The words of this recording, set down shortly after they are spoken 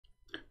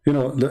You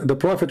know, the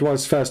Prophet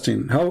was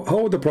fasting.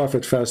 How the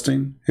Prophet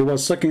fasting? He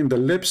was sucking the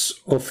lips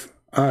of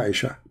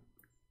Aisha.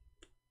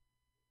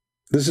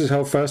 This is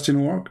how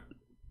fasting work.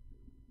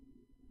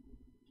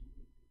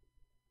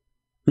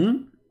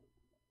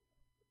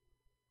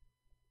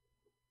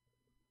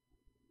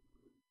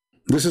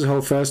 This is how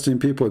fasting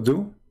people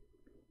do.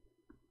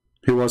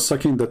 He was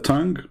sucking the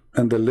tongue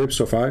and the lips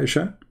of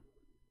Aisha.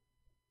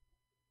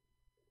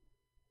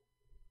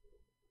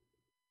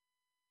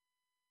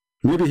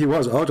 Maybe he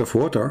was out of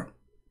water.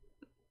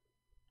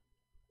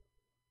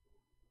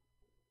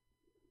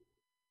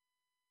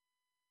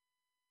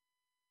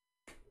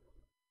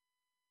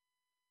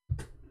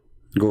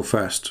 Go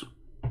fast.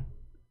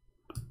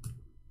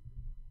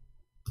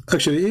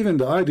 Actually, even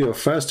the idea of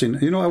fasting,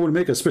 you know, I will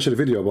make a special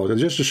video about it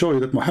just to show you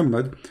that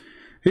Muhammad,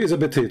 he is a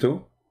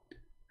potato.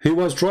 He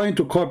was trying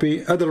to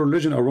copy other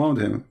religion around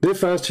him. They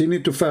fast, he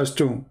need to fast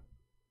too.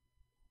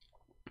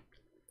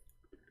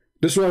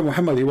 This is why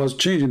Muhammad, he was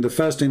changing the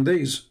fasting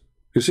days.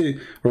 You see,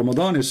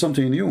 Ramadan is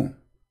something new.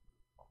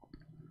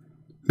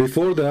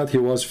 Before that, he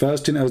was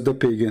fasting as the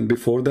pagan.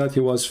 Before that, he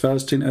was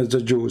fasting as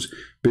the Jews.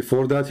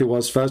 Before that, he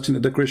was fasting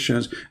as the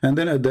Christians. And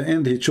then at the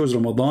end, he chose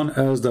Ramadan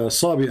as the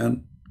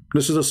Sabian.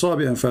 This is the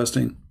Sabian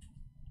fasting.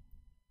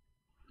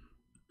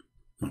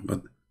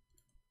 But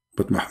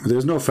there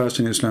is no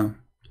fasting in Islam.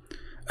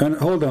 And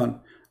hold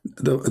on,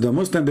 the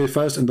Muslim, they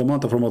fast in the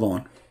month of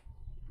Ramadan.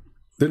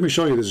 Let me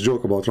show you this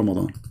joke about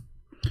Ramadan.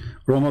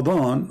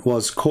 Ramadan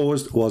was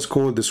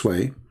called this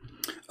way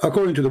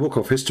according to the book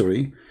of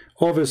history.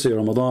 Obviously,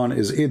 Ramadan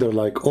is either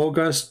like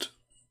August,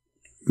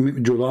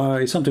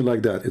 July, something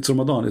like that. It's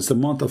Ramadan. It's the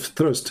month of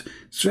thirst.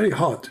 It's very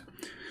hot.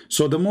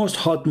 So the most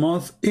hot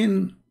month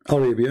in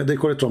Arabia, they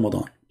call it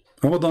Ramadan.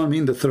 Ramadan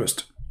means the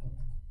thirst.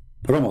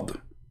 Ramad.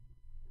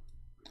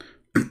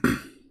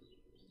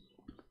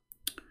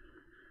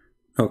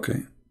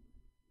 Okay.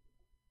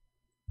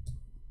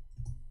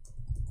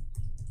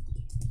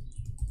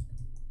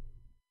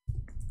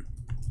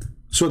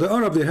 So the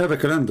Arab, they have a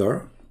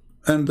calendar,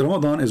 and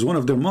Ramadan is one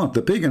of their months,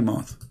 the pagan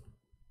month.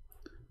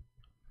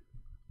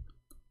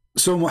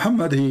 So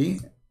Muhammad, he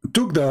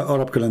took the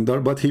Arab calendar,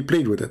 but he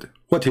played with it.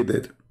 What he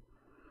did?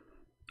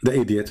 The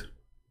idiot.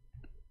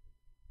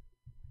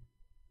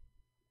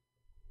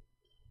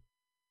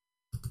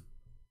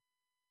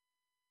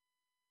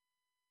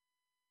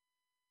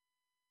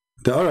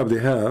 The Arab, they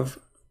have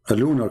a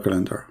lunar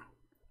calendar.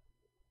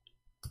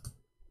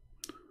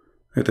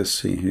 Let us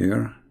see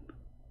here.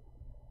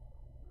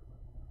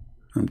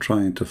 I'm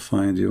trying to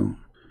find you.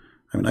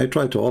 I mean, I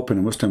try to open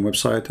a Muslim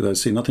website and I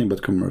see nothing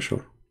but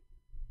commercial.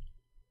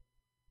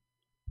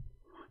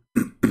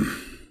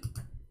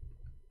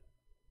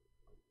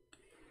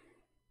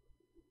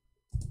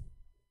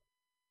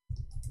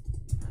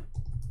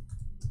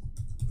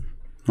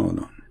 Hold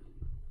on.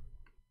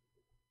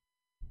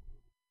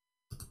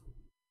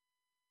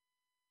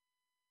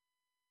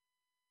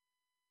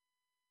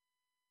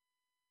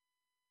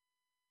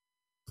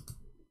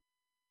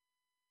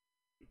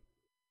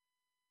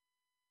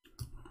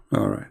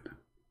 All right.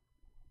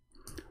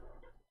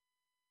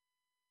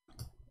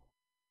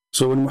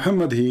 So when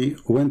Muhammad, he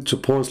went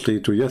supposedly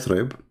to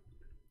Yathrib,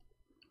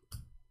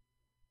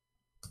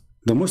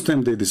 the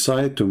Muslim, they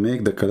decide to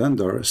make the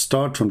calendar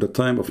start from the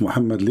time of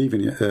Muhammad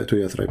leaving to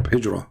Yathrib,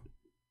 Hijrah.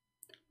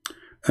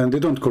 And they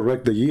don't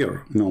correct the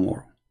year no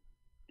more.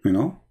 You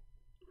know?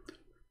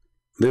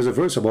 There's a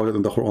verse about it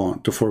in the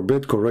Quran, to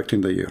forbid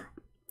correcting the year.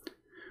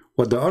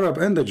 What the Arab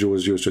and the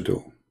Jews used to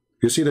do.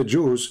 You see, the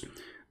Jews,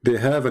 they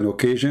have an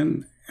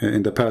occasion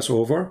in the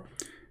Passover.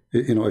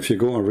 You know, if you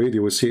go and read,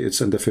 you will see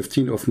it's on the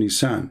 15th of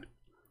Nisan.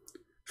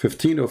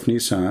 15th of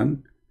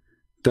Nisan,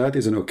 that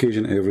is an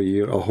occasion every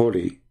year, a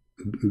holy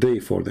day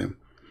for them.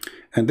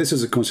 And this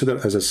is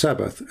considered as a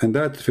Sabbath. And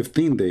that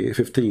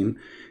 15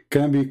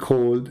 can be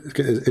called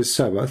is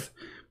Sabbath,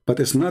 but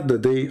it's not the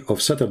day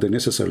of Saturday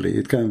necessarily.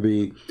 It can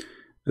be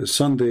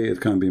Sunday, it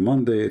can be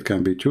Monday, it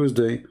can be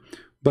Tuesday,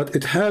 but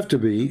it have to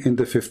be in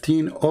the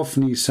 15th of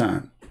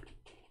Nisan.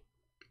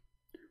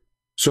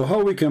 So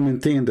how we can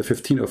maintain the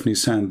 15th of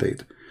Nisan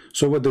date?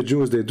 So what the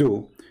Jews, they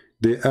do,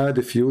 they add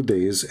a few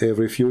days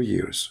every few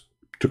years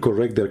to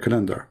correct their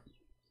calendar.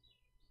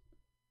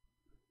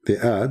 They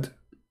add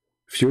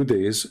few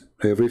days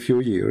every few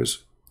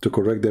years to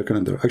correct their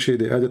calendar. Actually,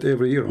 they add it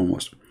every year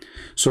almost.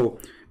 So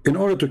in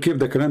order to keep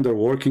the calendar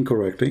working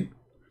correctly,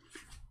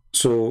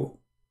 so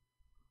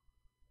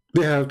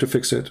they have to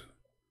fix it.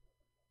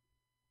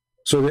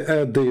 So they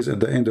add days at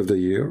the end of the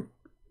year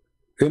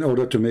in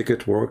order to make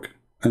it work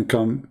and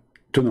come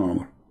to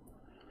normal.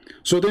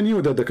 So they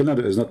knew that the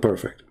calendar is not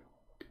perfect.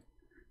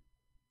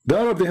 The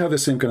Arab, they have the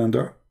same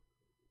calendar,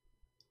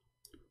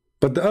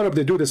 but the Arab,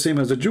 they do the same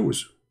as the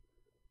Jews.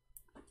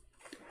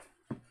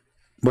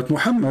 But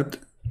Muhammad,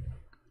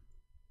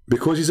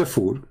 because he's a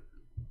fool,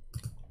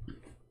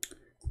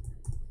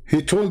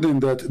 he told them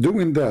that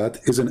doing that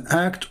is an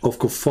act of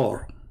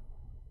kuffar.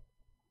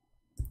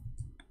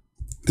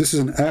 This is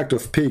an act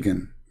of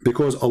pagan,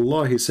 because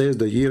Allah, he says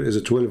the year is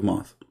a 12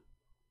 month.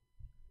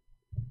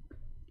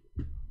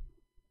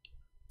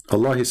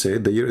 Allah, he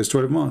said the year is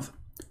 12 months.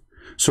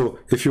 So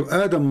if you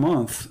add a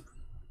month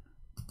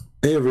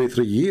every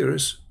 3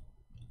 years,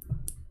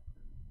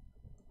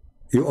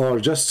 you are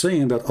just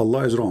saying that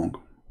Allah is wrong.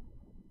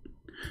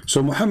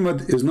 So Muhammad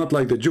is not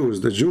like the Jews.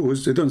 The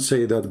Jews, they don't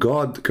say that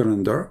God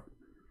calendar.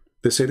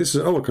 They say this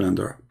is our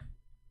calendar.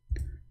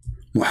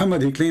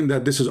 Muhammad, he claimed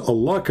that this is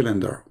Allah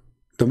calendar,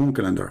 the moon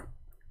calendar.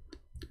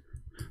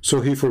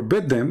 So he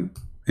forbid them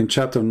in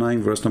chapter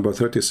 9, verse number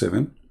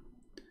 37,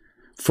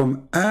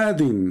 from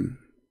adding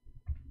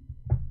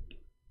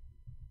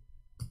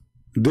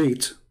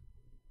date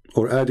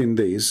or adding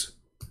days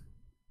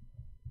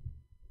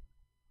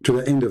to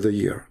the end of the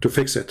year to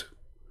fix it.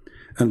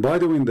 And by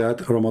doing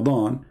that,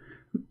 Ramadan,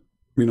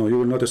 you know, you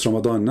will notice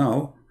Ramadan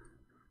now,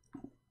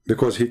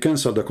 because he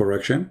canceled the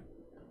correction.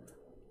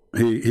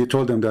 He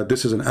told them that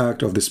this is an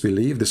act of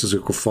disbelief, this is a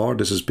kuffar,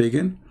 this is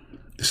pagan,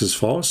 this is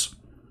false.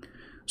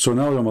 So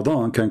now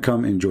Ramadan can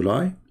come in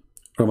July,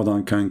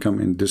 Ramadan can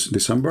come in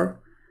December,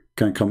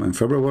 can come in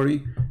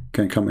February,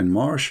 can come in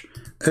March.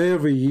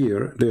 Every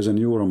year there's a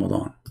new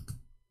Ramadan.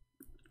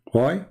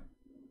 Why?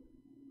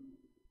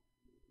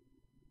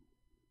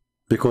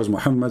 Because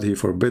Muhammad, he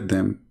forbid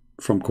them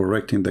from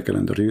correcting the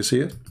calendar. Do you see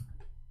it?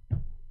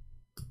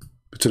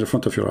 It's in the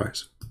front of your eyes.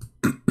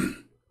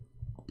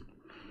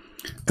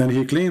 And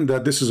he claimed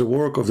that this is a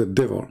work of the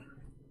devil.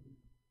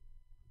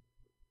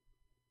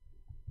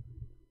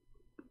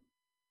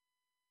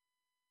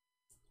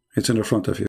 It's in the front of you.